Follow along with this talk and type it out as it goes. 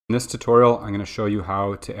In this tutorial, I'm going to show you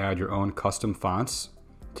how to add your own custom fonts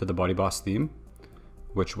to the BuddyBoss theme,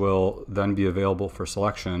 which will then be available for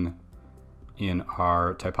selection in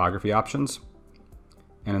our typography options.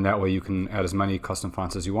 And in that way you can add as many custom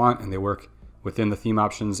fonts as you want, and they work within the theme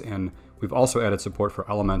options. And we've also added support for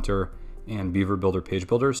Elementor and Beaver Builder page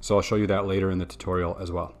builders, so I'll show you that later in the tutorial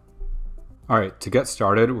as well. Alright, to get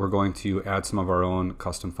started, we're going to add some of our own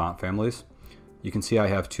custom font families. You can see I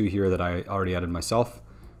have two here that I already added myself.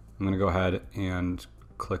 I'm going to go ahead and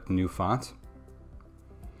click New Font.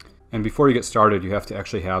 And before you get started, you have to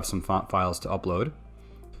actually have some font files to upload.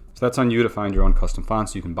 So that's on you to find your own custom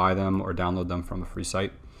fonts. You can buy them or download them from a free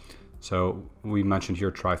site. So we mentioned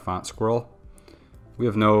here Try Font Squirrel. We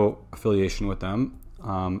have no affiliation with them.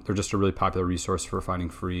 They're just a really popular resource for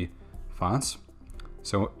finding free fonts.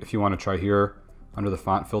 So if you want to try here, under the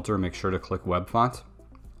font filter, make sure to click Web Font.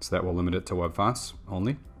 So that will limit it to web fonts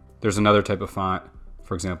only. There's another type of font,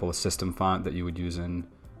 for example, a system font that you would use in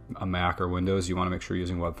a Mac or Windows. You want to make sure you're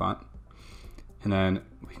using web font. And then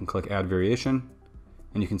we can click Add Variation.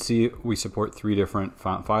 And you can see we support three different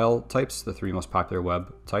font file types, the three most popular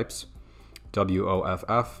web types: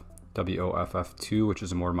 WOFF, WOFF2, which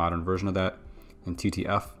is a more modern version of that, and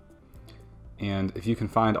TTF. And if you can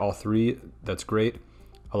find all three, that's great.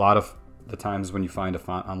 A lot of the times when you find a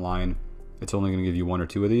font online, it's only going to give you one or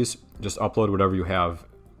two of these. Just upload whatever you have.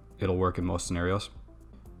 It'll work in most scenarios.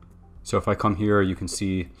 So if I come here, you can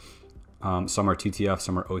see some are TTF,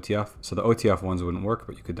 some are OTF. So the OTF ones wouldn't work,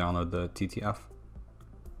 but you could download the TTF.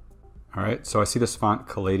 All right, so I see this font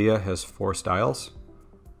Calladia has 4 styles.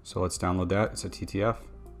 So let's download that. It's a TTF.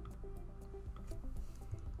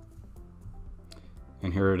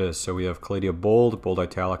 And here it is. So we have Calladia Bold, Bold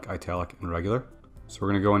Italic, Italic, and Regular. So we're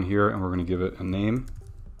going to go in here and we're going to give it a name.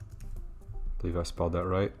 I believe I spelled that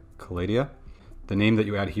right. Calladia. The name that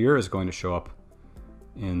you add here is going to show up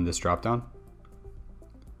in this dropdown.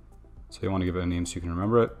 So you want to give it a name so you can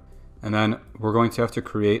remember it. And then we're going to have to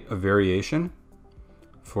create a variation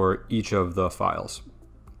for each of the files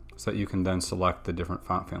so that you can then select the different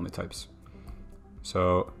font family types.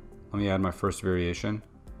 So let me add my first variation.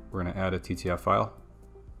 We're going to add a TTF file.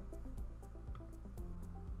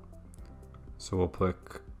 So we'll pick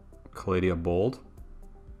Calladia Bold.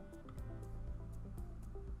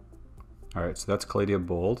 All right, so that's Calladia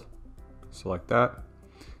Bold. Select that.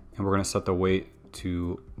 And we're going to set the weight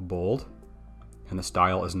to bold. And the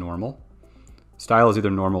style is normal. Style is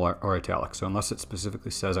either normal or italic. So unless it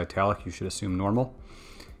specifically says italic, you should assume normal.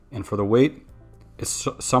 And for the weight, it's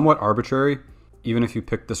somewhat arbitrary. Even if you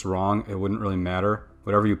pick this wrong, it wouldn't really matter.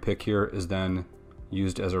 Whatever you pick here is then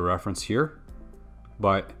used as a reference here.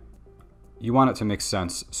 But you want it to make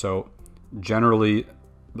sense. So generally,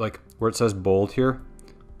 like where it says bold here,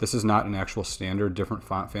 this is not an actual standard. Different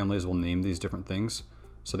font families will name these different things.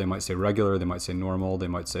 So they might say regular, they might say normal, they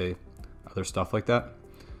might say other stuff like that.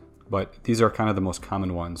 But these are kind of the most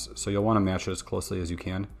common ones. So you'll want to match it as closely as you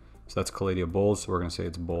can. So that's Calladia Bold, so we're going to say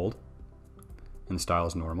it's bold. And the style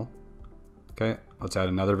is normal. Okay, let's add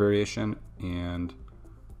another variation, and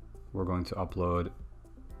we're going to upload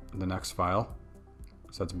the next file.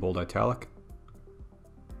 So that's bold italic.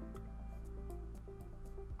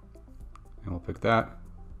 And we'll pick that.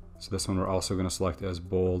 So this one we're also going to select as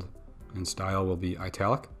bold, and style will be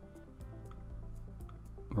italic.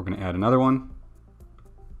 We're going to add another one.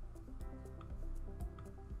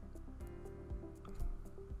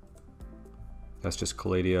 That's just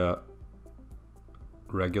Calladia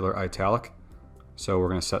Regular Italic. So we're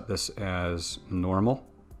going to set this as normal,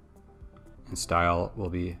 and style will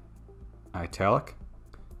be italic.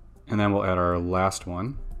 And then we'll add our last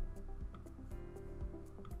one.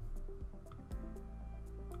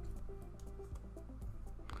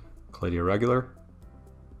 Calladia Regular.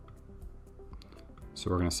 So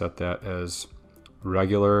we're going to set that as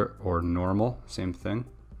regular or normal, same thing.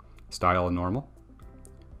 Style and normal.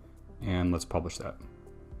 And let's publish that.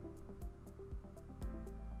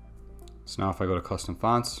 So now if I go to custom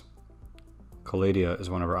fonts, Calladia is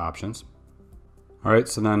one of our options. All right,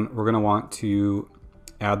 so then we're going to want to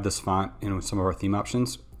add this font in some of our theme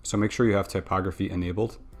options. So make sure you have typography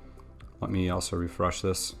enabled. Let me also refresh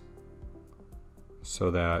this so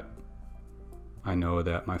that I know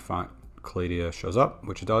that my font Calladia shows up,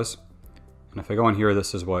 which it does. And if I go in here,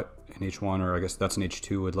 this is what an H1, or I guess that's an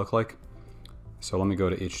H2 would look like. So let me go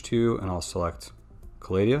to H2 and I'll select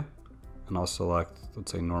Calladia, and I'll select,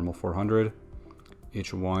 let's say, normal 400.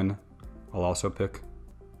 H1, I'll also pick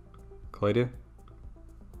Calladia.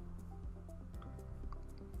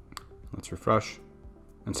 Let's refresh.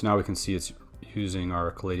 And so now we can see it's using our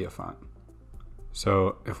Calladia font.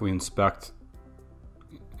 So if we inspect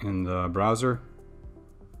in the browser,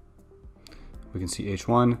 We can see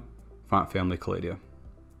H1, font family Calaidia.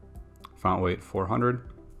 Font weight 400.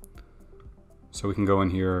 So we can go in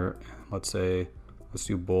here, let's do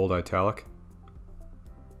bold italic.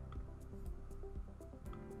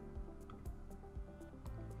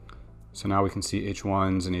 So now we can see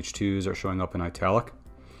H1s and H2s are showing up in italic,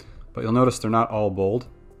 but you'll notice they're not all bold.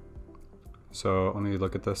 So let me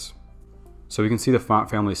look at this. So we can see the font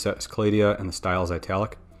family set is Calaidia and the style is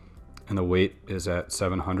italic, and the weight is at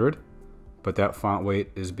 700, but that font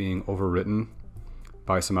weight is being overwritten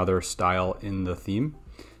by some other style in the theme.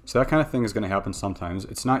 So that kind of thing is going to happen sometimes.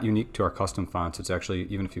 It's not unique to our custom fonts. It's actually,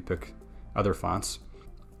 even if you pick other fonts,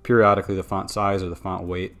 periodically the font size or the font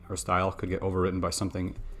weight or style could get overwritten by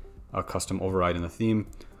something, a custom override in the theme,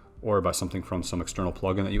 or by something from some external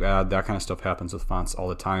plugin that you add. That kind of stuff happens with fonts all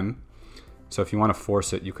the time. So if you want to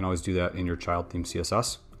force it, you can always do that in your child theme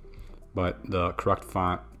CSS. But the correct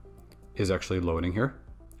font is actually loading here.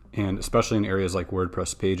 And especially in areas like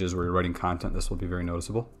WordPress pages where you're writing content, this will be very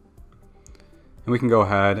noticeable. And we can go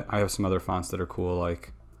ahead. I have some other fonts that are cool,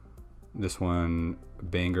 like this one,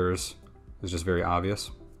 Bangers, is just very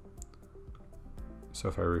obvious. So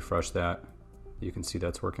if I refresh that, you can see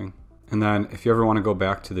that's working. And then if you ever want to go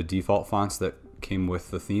back to the default fonts that came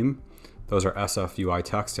with the theme, those are SFUI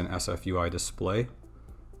text and SFUI display.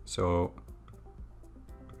 So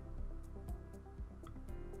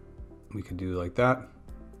we could do like that.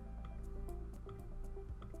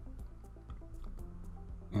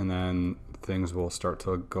 And then things will start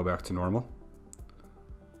to go back to normal.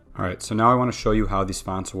 All right, so now I want to show you how these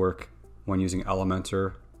fonts work when using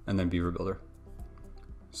Elementor and then Beaver Builder.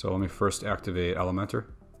 So let me first activate Elementor.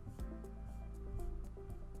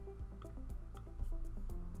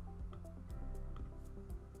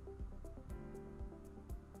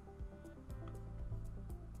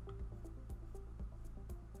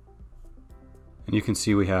 And you can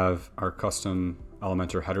see we have our custom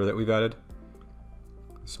Elementor header that we've added.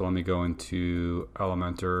 So let me go into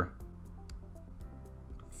Elementor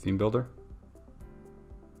Theme Builder.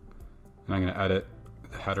 And I'm going to edit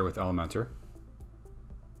the header with Elementor.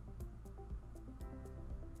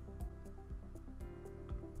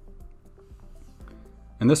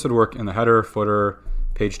 And this would work in the header, footer,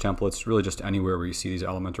 page templates, really just anywhere where you see these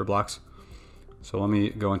Elementor blocks. So let me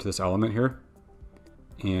go into this element here,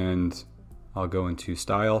 and I'll go into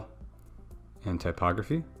Style and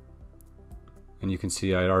Typography. And you can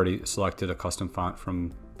see I had already selected a custom font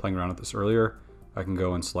from playing around with this earlier. I can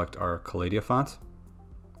go and select our Calaidia font.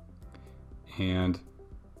 And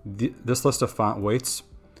this list of font weights,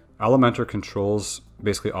 Elementor controls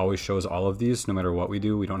basically always shows all of these no matter what we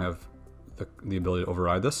do. We don't have the ability to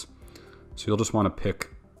override this. So you'll just want to pick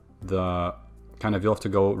the you'll have to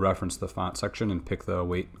go reference the font section and pick the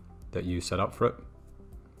weight that you set up for it.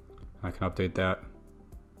 I can update that.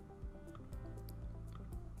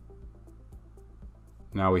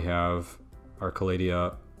 Now we have our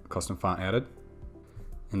Calaidia custom font added.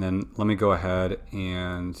 And then let me go ahead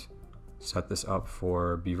and set this up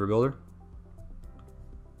for Beaver Builder.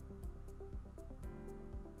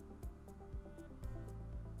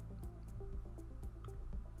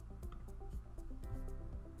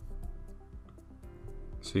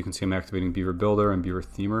 So you can see I'm activating Beaver Builder and Beaver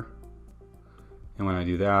Themer. And when I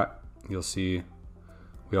do that, you'll see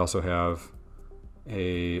we also have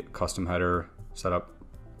a custom header set up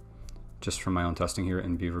just from my own testing here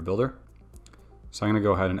in Beaver Builder. So I'm going to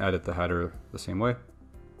go ahead and edit the header the same way.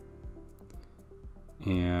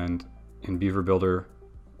 And in Beaver Builder,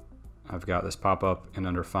 I've got this pop-up, and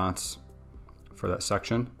under fonts for that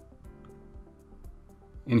section.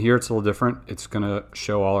 In here, it's a little different. It's going to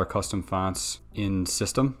show all our custom fonts in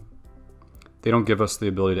system. They don't give us the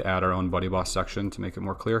ability to add our own BuddyBoss section to make it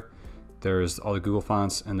more clear. There's all the Google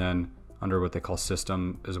fonts, and then under what they call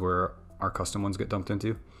system is where our custom ones get dumped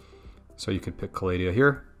into. So you could pick Calaidia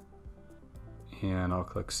here, and I'll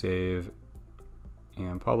click Save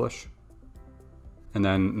and Publish. And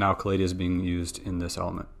then now Calaidia is being used in this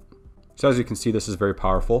element. So as you can see, this is very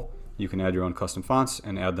powerful. You can add your own custom fonts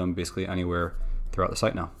and add them basically anywhere throughout the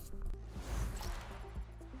site now.